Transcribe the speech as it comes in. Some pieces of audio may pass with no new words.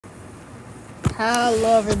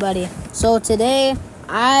Hello everybody. So today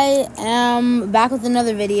I am back with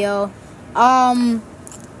another video.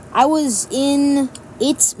 I was in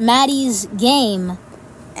It's Matty's game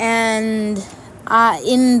and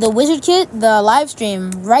in the wizard kit, the live stream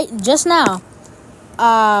right just now.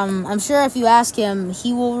 I'm sure if you ask him,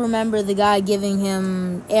 he will remember the guy giving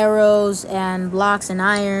him arrows and blocks and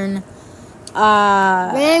iron.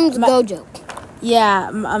 My name's Gojo. Yeah,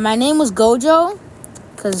 my name was Gojo,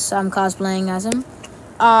 because I'm cosplaying as him.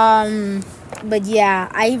 But yeah,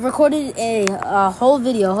 I recorded a whole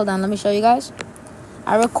video. Hold on, let me show you guys.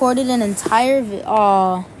 I recorded an entire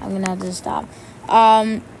I'm gonna have to stop.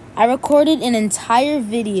 I recorded an entire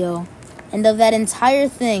video, and of that entire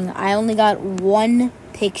thing, I only got one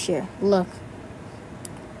picture. Look.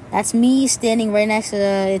 That's me standing right next to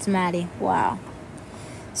It's Matty. Wow.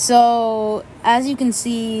 So, as you can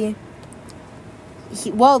see,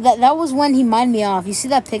 that was when he mined me off. You see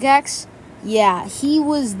that pickaxe? Yeah, he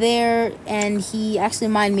was there and he actually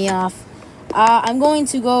mined me off. I'm going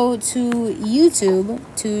to go to YouTube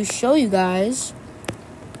to show you guys.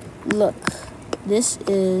 Look, this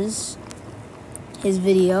is his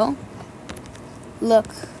video. Look,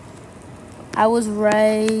 I was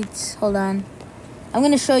right. Hold on. I'm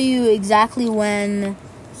going to show you exactly when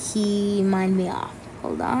he mined me off.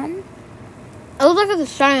 Hold on. It looks like at the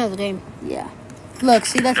starting of the game. Yeah. Look,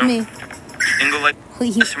 see, that's me.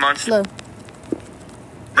 This monster. Look.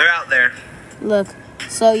 They're out there. Look.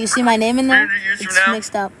 So, you see my name in there? 300 years It's from now,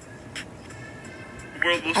 mixed up. The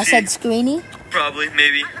world will I see. said Screeny. Probably,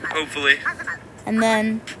 maybe, hopefully. And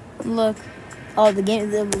then, look. Oh, the game.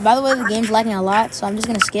 By the way, the game's lagging a lot, so I'm just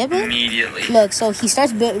going to skip it. Immediately. Look, so he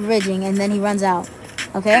starts bridging, and then he runs out.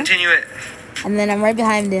 Okay? Continue it. And then I'm right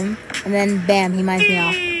behind him, and then, bam, he mines me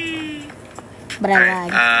off. But I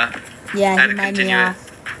lagged. Yeah, he mined me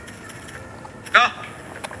off. Go!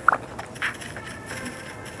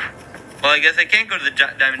 Well, I guess I can't go to the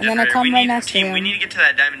diamond And then I generator. come right next to him. We need to get to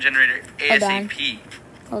that diamond generator ASAP.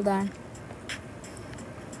 Hold on.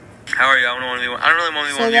 How are you? I don't really want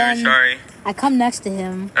to be So one then- viewer, sorry. I come next to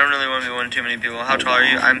him. I don't really want to be one of too many people. How tall are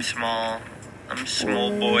you? I'm small. I'm a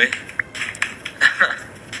small boy.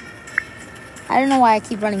 I don't know why I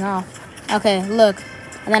keep running off. Okay, look.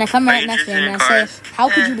 And then I come right next to him and I say, how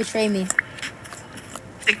could you betray me?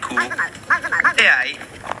 Hey, cool. Hey,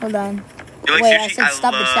 Hold on. you like Wait, sushi? I said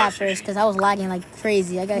stop the love chat sushi. first because I was lagging like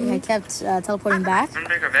crazy. I kept teleporting back. Someone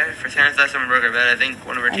broke our bed. For Santa's last someone broke our bed. I think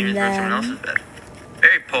one of our teammates broke someone else's bed.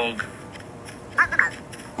 Very pogue.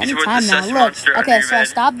 Anytime now. Look. Okay, so I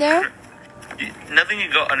stopped there. Nothing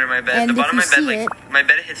can go under my bed. And The bottom if of you my see bed, it, my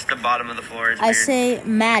bed hits the bottom of the floor. It's I weird. say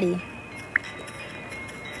Matty.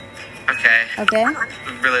 Okay. Okay?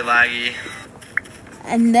 Really laggy.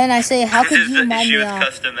 And then I say, how could This is you the mine issue me with off?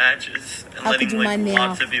 custom matches. And How letting could you mine me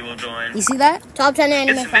lots off? of people join. You see that? Top 10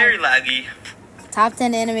 anime It's very fight. laggy. Top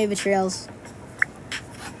 10 anime betrayals.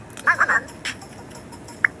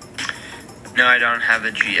 No, I don't have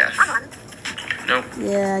a GF. Nope.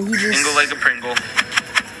 Yeah, you just... Pringle like a Pringle.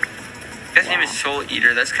 His name is Soul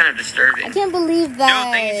Eater. That's kind of disturbing. I can't believe that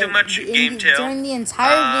No, thank you so much, GameTail. during the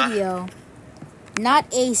entire video, not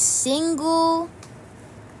a single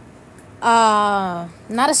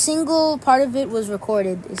part of it was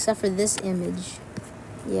recorded except for this image.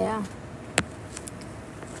 Yeah.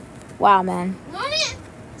 Wow, man.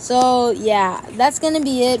 So, yeah, that's going to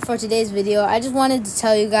be it for today's video. I just wanted to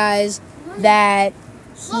tell you guys that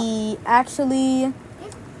he actually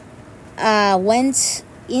went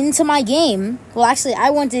into my game. Well, actually, I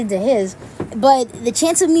went into his. But the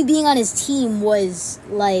chance of me being on his team was,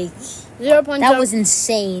 like... 0.0. That was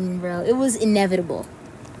insane, bro. It was inevitable.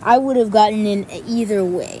 I would have gotten in either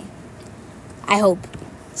way. I hope.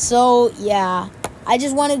 So, yeah. I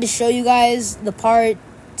just wanted to show you guys the part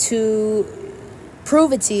to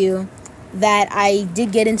prove it to you that I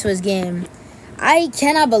did get into his game. I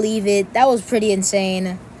cannot believe it. That was pretty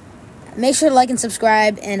insane. Make sure to like and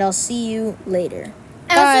subscribe, and I'll see you later.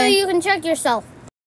 And also, Bye. you can check yourself.